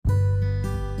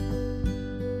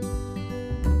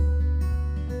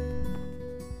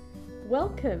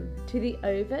Welcome to the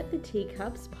Over the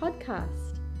Teacups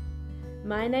podcast.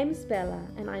 My name's Bella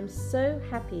and I'm so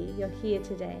happy you're here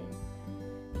today.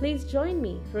 Please join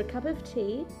me for a cup of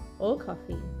tea or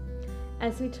coffee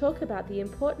as we talk about the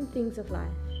important things of life,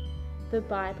 the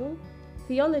Bible,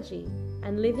 theology,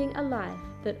 and living a life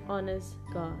that honors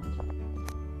God.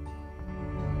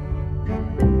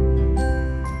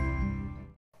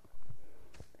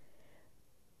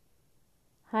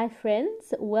 Hi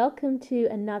friends, welcome to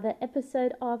another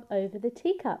episode of Over the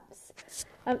Teacups.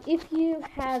 If you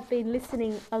have been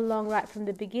listening along right from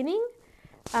the beginning,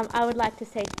 I would like to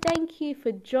say thank you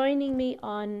for joining me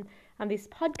on this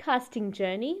podcasting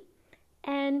journey.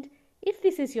 And if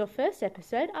this is your first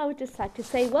episode, I would just like to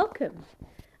say welcome.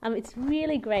 It's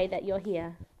really great that you're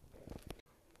here.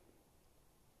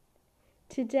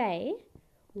 Today,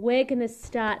 we're going to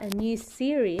start a new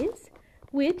series,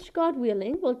 which, God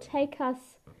willing, will take us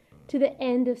to the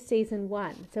end of season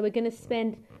 1. So we're going to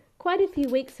spend quite a few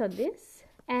weeks on this,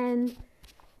 and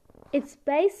it's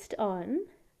based on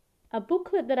a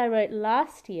booklet that I wrote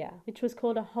last year, which was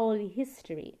called A Holy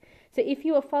History. So if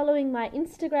you were following my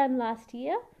Instagram last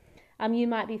year, you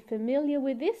might be familiar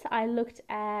with this. I looked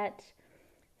at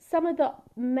some of the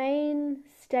main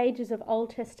stages of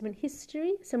Old Testament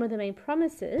history, some of the main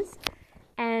promises,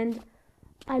 and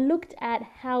I looked at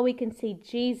how we can see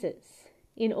Jesus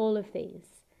in all of these.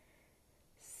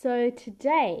 So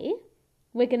today,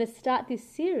 we're going to start this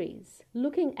series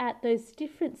looking at those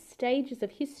different stages of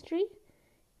history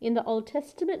in the Old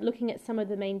Testament, looking at some of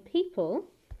the main people,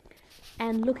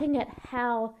 and looking at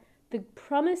how the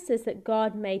promises that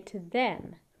God made to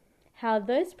them, how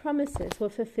those promises were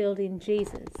fulfilled in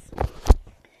Jesus.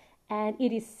 And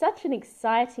it is such an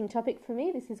exciting topic for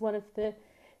me. This is one of the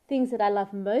things that I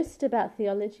love most about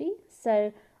theology.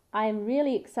 So I am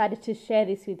really excited to share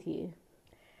this with you.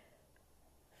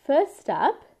 First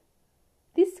up,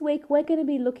 this week we're going to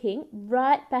be looking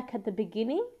right back at the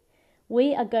beginning.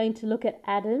 We are going to look at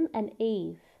Adam and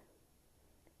Eve.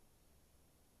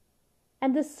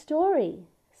 And the story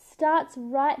starts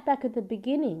right back at the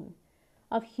beginning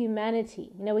of humanity.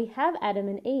 We have Adam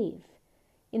and Eve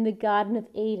in the Garden of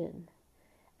Eden.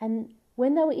 And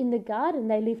when they were in the garden,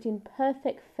 they lived in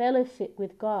perfect fellowship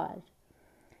with God.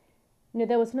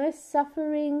 There was no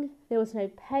suffering, there was no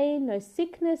pain, no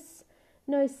sickness,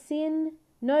 no sin,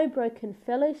 no broken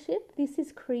fellowship. This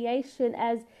is creation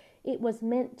as it was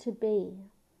meant to be.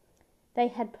 They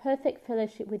had perfect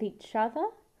fellowship with each other,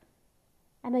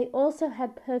 and they also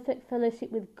had perfect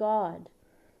fellowship with God.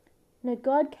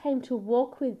 God came to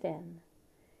walk with them.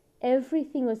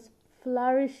 Everything was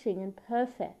flourishing and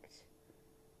perfect.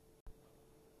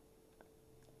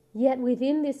 Yet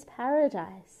within this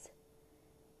paradise,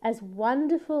 as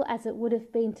wonderful as it would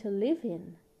have been to live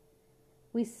in,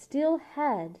 we still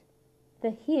had the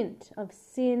hint of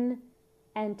sin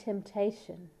and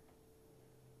temptation.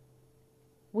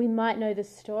 We might know the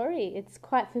story. It's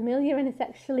quite familiar, and it's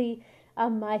actually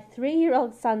my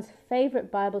 3-year-old son's favorite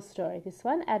Bible story. This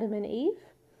one, Adam and Eve.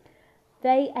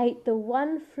 They ate the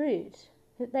one fruit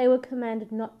that they were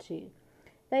commanded not to.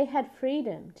 They had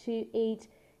freedom to eat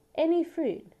any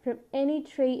fruit from any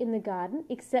tree in the garden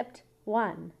except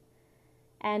one.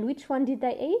 And which one did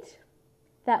they eat?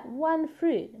 That one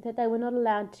fruit that they were not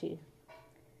allowed to.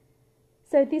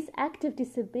 So this act of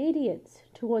disobedience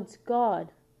towards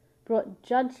God brought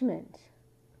judgment,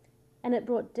 and it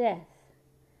brought death.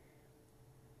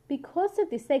 Because of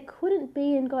this, they couldn't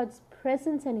be in God's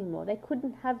presence anymore. They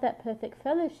couldn't have that perfect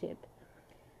fellowship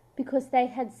because they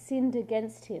had sinned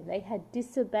against Him. They had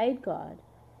disobeyed God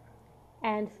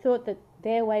and thought that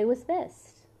their way was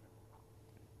best.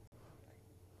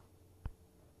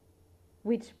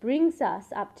 Which brings us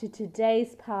up to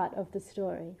today's part of the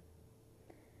story.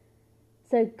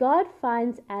 So God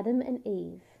finds Adam and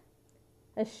Eve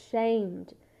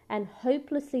ashamed and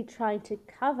hopelessly trying to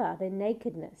cover their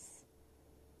nakedness.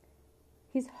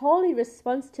 His holy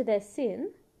response to their sin,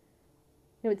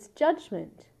 it's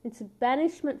judgment, it's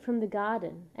banishment from the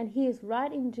garden, and He is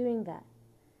right in doing that.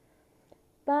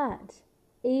 But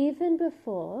even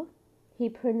before He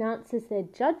pronounces their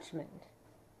judgment,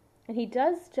 and He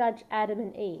does judge Adam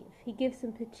and Eve, He gives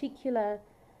them particular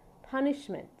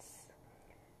punishments.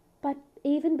 But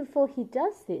even before He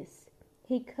does this,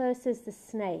 He curses the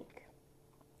snake.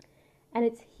 And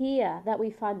it's here that we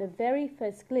find the very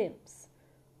first glimpse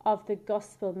of the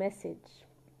gospel message.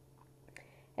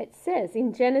 It says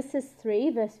in Genesis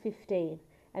 3 verse 15,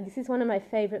 and this is one of my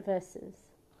favorite verses,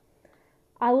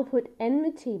 "I will put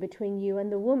enmity between you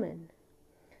and the woman,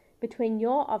 between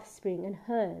your offspring and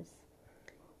hers.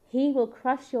 He will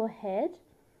crush your head,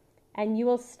 and you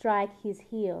will strike his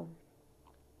heel."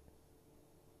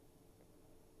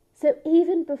 So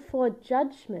even before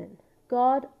judgment,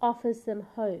 God offers them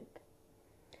hope.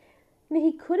 Now,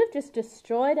 he could have just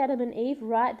destroyed Adam and Eve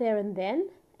right there and then,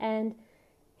 and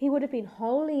he would have been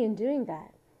holy in doing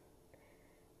that.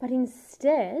 But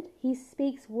instead, he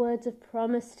speaks words of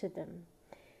promise to them.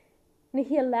 And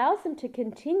he allows them to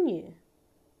continue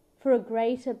for a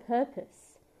greater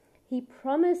purpose. He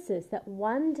promises that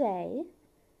one day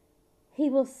he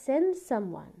will send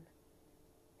someone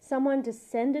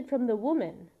descended from the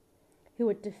woman, who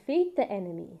would defeat the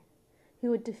enemy, who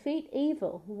would defeat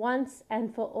evil once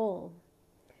and for all.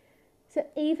 So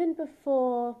even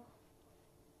before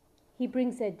he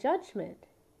brings their judgment,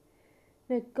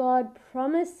 that God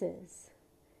promises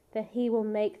that he will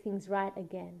make things right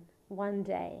again one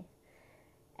day.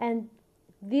 And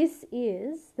this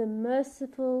is the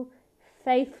merciful,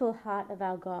 faithful heart of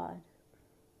our God.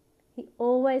 He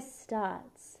always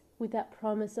starts with that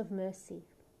promise of mercy.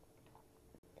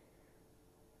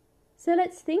 So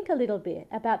let's think a little bit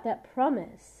about that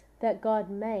promise that God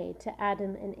made to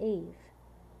Adam and Eve.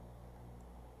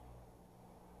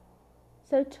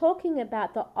 So talking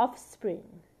about the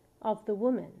offspring of the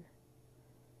woman,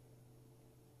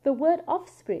 the word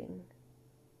offspring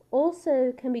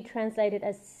also can be translated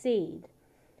as seed,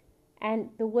 and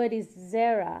the word is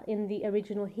zerah in the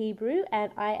original Hebrew,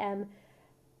 and I am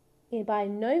by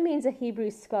no means a Hebrew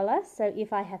scholar, so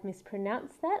if I have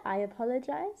mispronounced that, I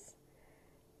apologize.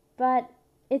 But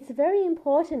it's very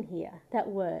important here, that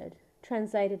word,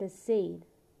 translated as seed.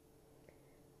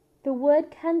 The word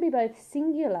can be both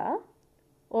singular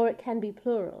or it can be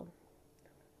plural,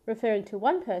 referring to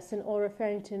one person or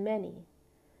referring to many.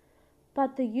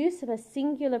 But the use of a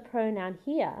singular pronoun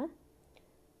here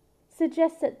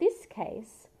suggests that this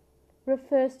case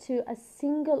refers to a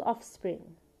single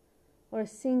offspring or a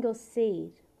single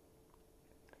seed,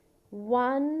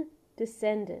 one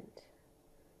descendant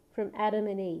from Adam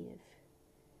and Eve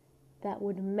that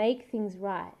would make things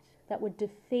right, that would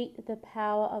defeat the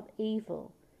power of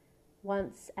evil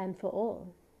once and for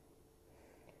all.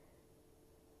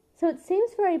 So it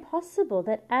seems very possible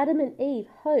that Adam and Eve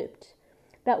hoped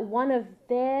that one of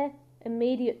their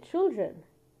immediate children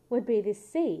would be this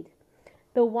seed,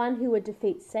 the one who would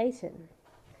defeat Satan.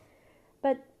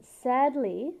 But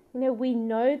sadly, we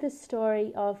know the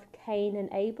story of Cain and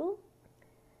Abel.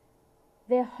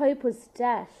 Their hope was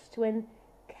dashed when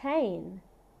Cain,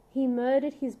 he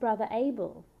murdered his brother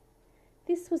Abel.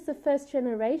 This was the first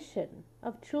generation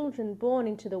of children born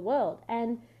into the world,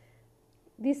 and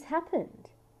this happened.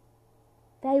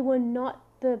 They were not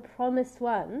the promised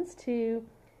ones to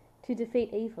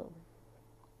defeat evil.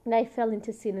 They fell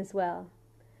into sin as well.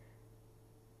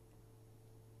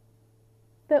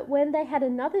 But when they had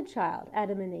another child,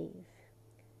 Adam and Eve,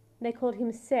 they called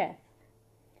him Seth.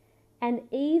 And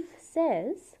Eve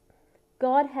says,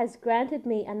 God has granted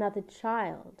me another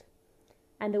child.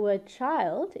 And the word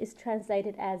child is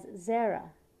translated as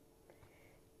Zerah.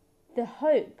 The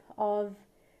hope of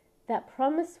that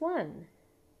promised one,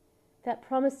 that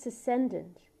promised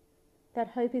descendant, that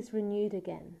hope is renewed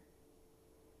again.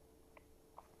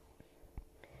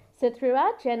 So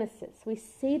throughout Genesis, we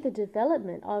see the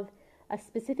development of a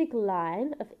specific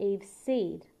line of Eve's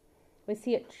seed. We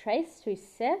see it traced through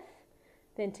Seth,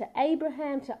 then to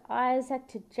Abraham, to Isaac,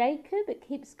 to Jacob. It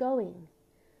keeps going.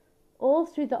 All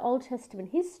through the Old Testament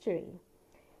history,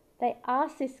 they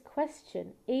ask this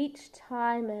question each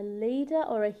time a leader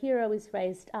or a hero is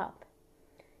raised up.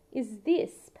 Is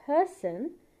this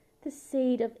person the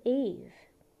seed of Eve?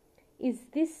 Is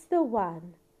this the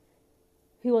one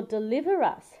who will deliver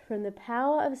us from the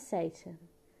power of Satan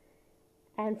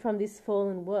and from this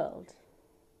fallen world?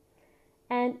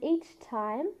 And each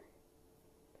time,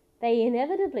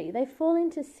 they fall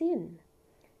into sin.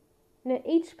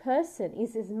 Each person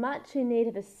is as much in need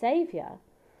of a saviour,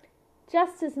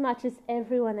 just as much as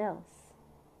everyone else.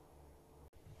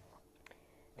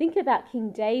 Think about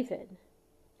King David.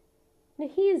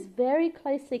 He is very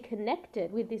closely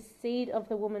connected with this seed of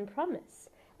the woman promise,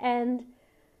 and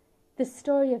the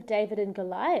story of David and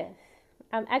Goliath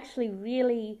actually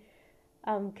really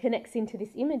connects into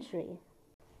this imagery.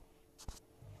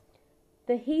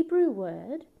 The Hebrew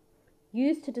word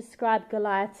used to describe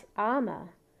Goliath's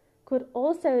armour could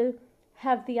also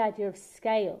have the idea of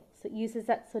scales. It uses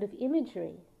that sort of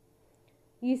imagery,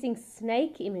 using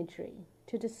snake imagery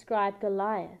to describe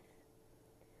Goliath.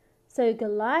 So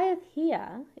Goliath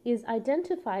here is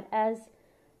identified as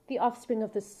the offspring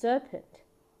of the serpent.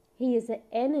 He is the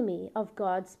enemy of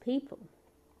God's people.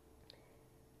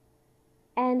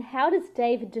 And how does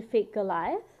David defeat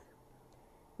Goliath?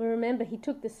 Well, remember, he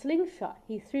took the slingshot,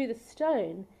 he threw the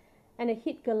stone, and it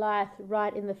hit Goliath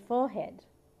right in the forehead.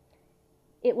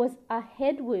 It was a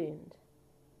head wound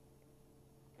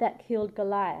that killed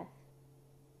Goliath.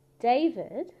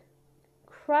 David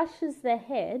crushes the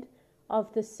head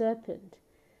of the serpent.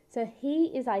 So he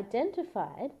is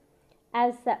identified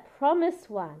as that promised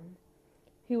one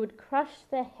who would crush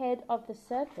the head of the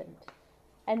serpent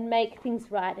and make things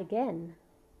right again.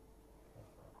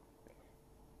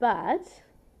 But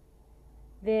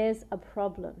there's a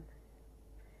problem.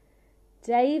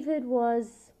 David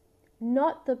was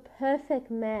not the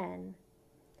perfect man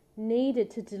needed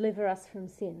to deliver us from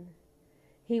sin.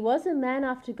 He was a man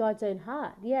after God's own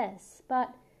heart, yes,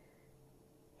 but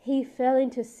he fell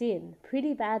into sin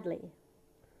pretty badly.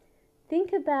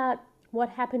 Think about what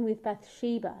happened with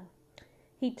Bathsheba.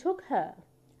 He took her,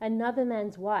 another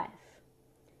man's wife.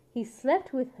 He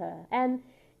slept with her, and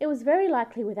it was very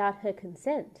likely without her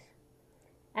consent.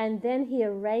 And then he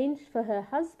arranged for her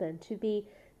husband to be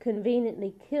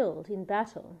conveniently killed in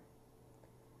battle.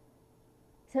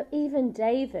 So even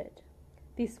David,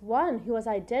 this one who was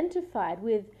identified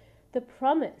with the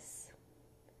promise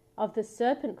of the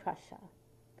serpent crusher,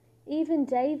 even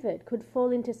David could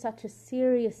fall into such a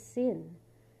serious sin.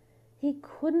 He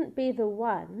couldn't be the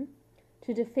one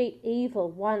to defeat evil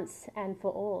once and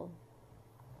for all.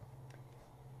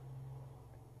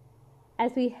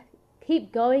 As we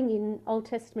keep going in Old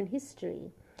Testament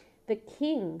history, the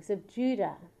kings of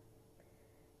Judah,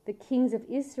 the kings of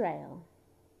Israel.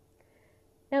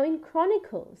 Now in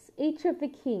Chronicles, each of the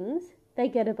kings, they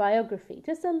get a biography,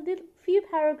 just a few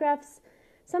paragraphs,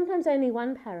 sometimes only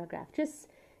one paragraph, just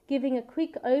giving a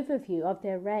quick overview of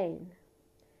their reign.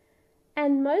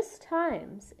 And most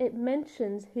times it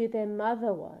mentions who their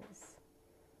mother was.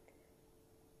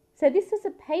 So this was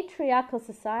a patriarchal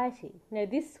society.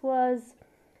 This was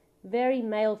very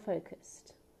male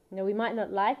focused. We might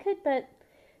not like it, but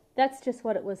that's just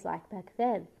what it was like back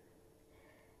then.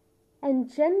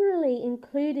 And generally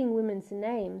including women's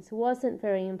names wasn't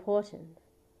very important.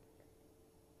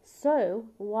 So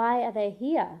why are they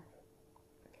here?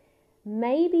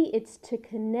 Maybe it's to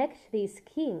connect these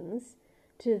kings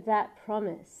to that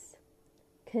promise.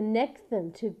 Connect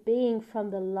them to being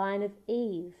from the line of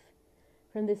Eve,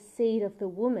 from the seed of the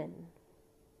woman.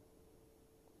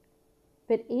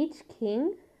 But each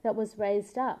king that was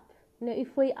raised up,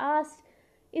 if we asked,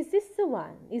 is this the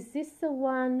one? Is this the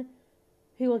one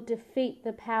who will defeat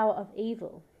the power of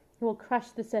evil, who will crush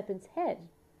the serpent's head?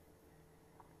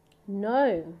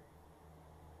 No.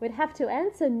 We'd have to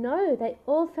answer no. They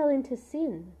all fell into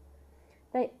sin.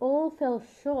 They all fell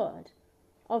short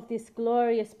of this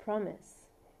glorious promise.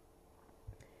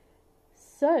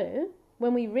 So,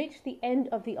 when we reach the end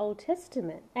of the Old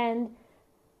Testament and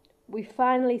we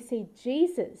finally see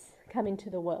Jesus come into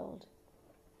the world,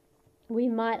 we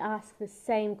might ask the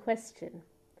same question.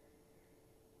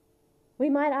 We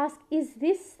might ask, is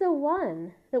this the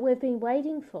one that we've been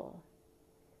waiting for?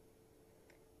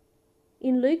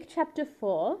 In Luke chapter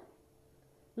 4,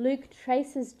 Luke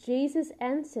traces Jesus'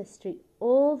 ancestry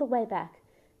all the way back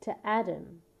to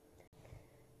Adam.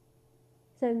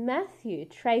 So Matthew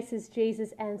traces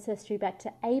Jesus' ancestry back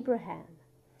to Abraham,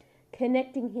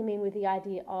 connecting him in with the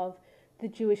idea of the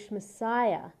Jewish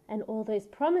Messiah and all those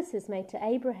promises made to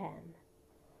Abraham.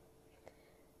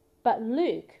 But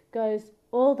Luke goes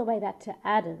all the way back to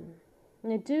Adam.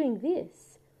 Doing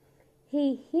this,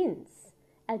 he hints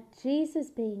at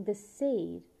Jesus being the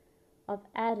seed of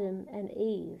Adam and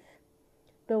Eve,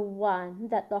 the one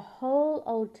that the whole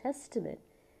Old Testament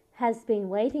has been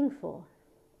waiting for.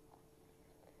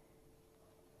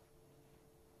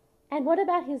 And what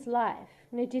about his life?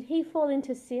 Did he fall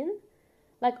into sin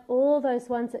like all those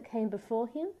ones that came before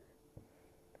him?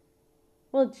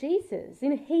 Well, Jesus,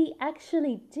 he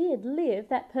actually did live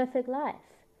that perfect life.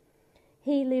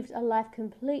 He lived a life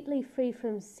completely free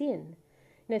from sin,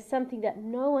 something that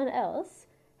no one else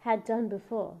had done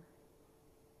before.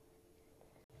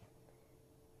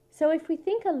 So if we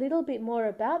think a little bit more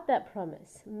about that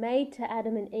promise made to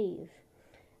Adam and Eve,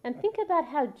 and think about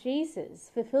how Jesus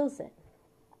fulfills it.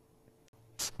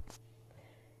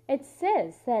 It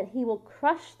says that he will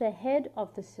crush the head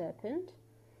of the serpent,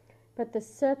 but the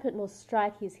serpent will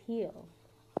strike his heel.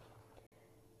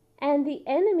 And the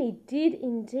enemy did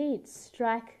indeed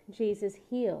strike Jesus'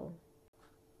 heel.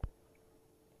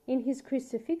 In his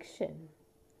crucifixion,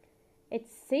 it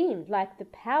seemed like the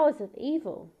powers of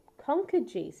evil conquered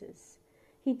Jesus.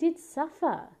 He did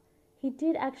suffer. He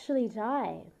did actually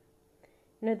die.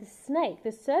 The snake,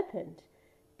 the serpent,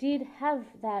 did have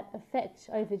that effect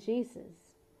over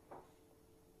Jesus.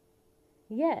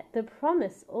 Yet the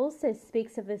promise also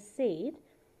speaks of a seed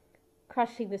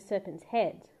crushing the serpent's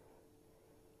head.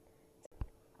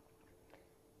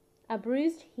 A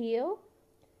bruised heel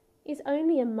is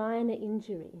only a minor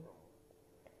injury,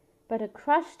 but a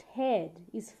crushed head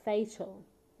is fatal.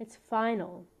 It's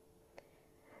final.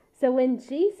 So when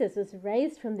Jesus was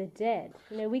raised from the dead,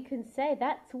 we can say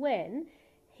that's when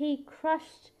he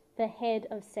crushed the head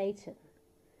of Satan.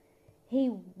 He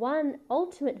won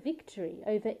ultimate victory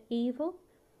over evil,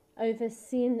 over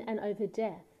sin, and over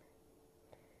death.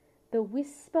 The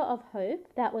whisper of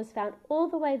hope that was found all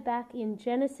the way back in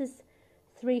Genesis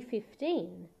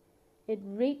 3:15, it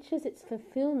reaches its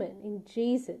fulfillment in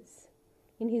Jesus,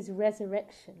 in his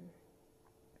resurrection.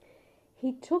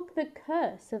 He took the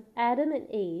curse of Adam and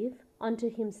Eve onto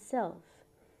himself,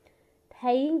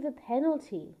 paying the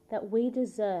penalty that we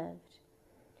deserved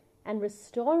and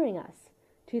restoring us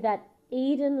to that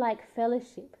Eden-like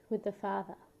fellowship with the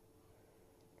Father.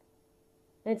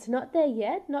 And it's not there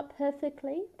yet, not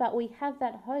perfectly, but we have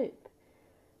that hope.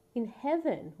 In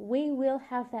heaven, we will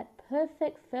have that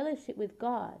perfect fellowship with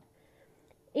God,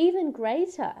 even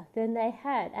greater than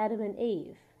Adam and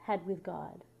Eve had with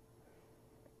God.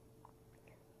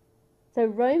 So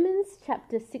Romans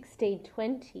chapter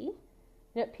 16:20,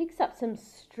 it picks up some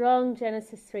strong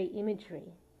Genesis 3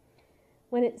 imagery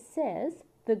when it says,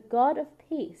 "The God of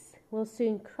peace will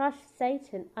soon crush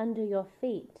Satan under your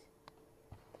feet."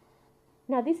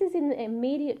 Now this is in the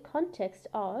immediate context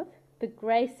of the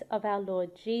grace of our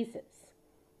Lord Jesus.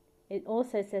 It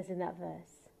also says in that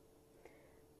verse.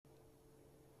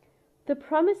 The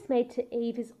promise made to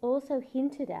Eve is also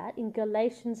hinted at in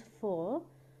Galatians 4,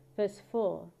 verse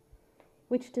 4,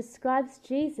 which describes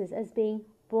Jesus as being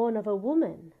born of a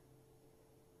woman.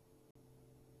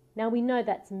 Now we know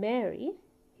that's Mary,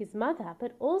 his mother,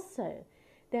 but also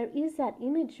there is that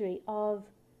imagery of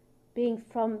being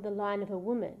from the line of a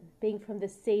woman, being from the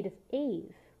seed of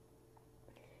Eve.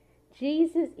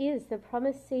 Jesus is the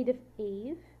promised seed of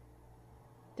Eve,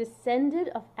 descended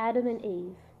of Adam and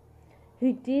Eve,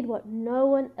 who did what no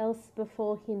one else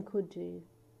before him could do.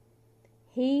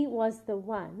 He was the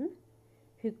one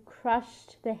who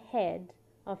crushed the head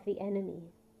of the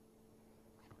enemy.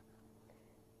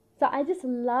 So I just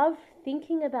love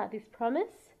thinking about this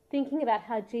promise, thinking about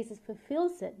how Jesus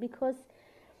fulfills it, because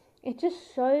it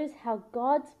just shows how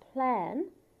God's plan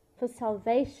for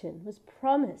salvation was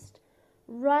promised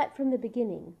right from the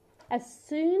beginning. As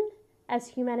soon as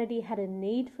humanity had a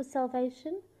need for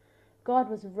salvation, God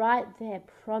was right there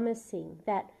promising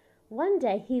that one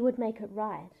day he would make it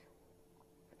right.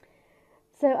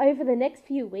 So over the next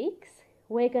few weeks,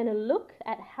 we're going to look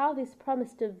at how this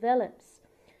promise develops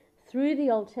through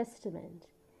the Old Testament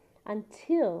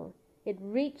until it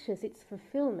reaches its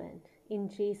fulfillment in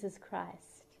Jesus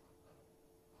Christ.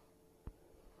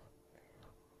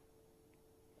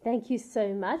 Thank you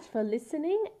so much for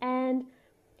listening, and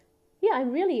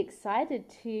I'm really excited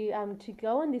to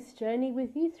go on this journey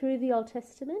with you through the Old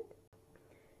Testament.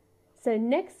 So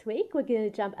next week we're going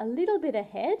to jump a little bit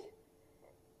ahead.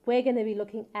 We're going to be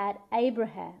looking at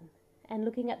Abraham and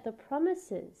looking at the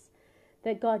promises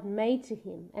that God made to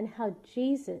him and how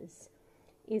Jesus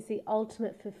is the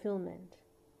ultimate fulfillment.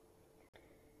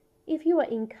 If you are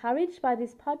encouraged by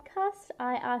this podcast,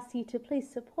 I ask you to please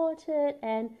support it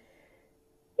and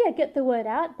get the word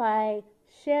out by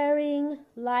sharing,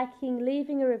 liking,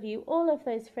 leaving a review, all of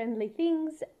those friendly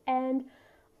things, and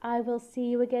I will see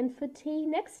you again for tea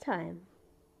next time.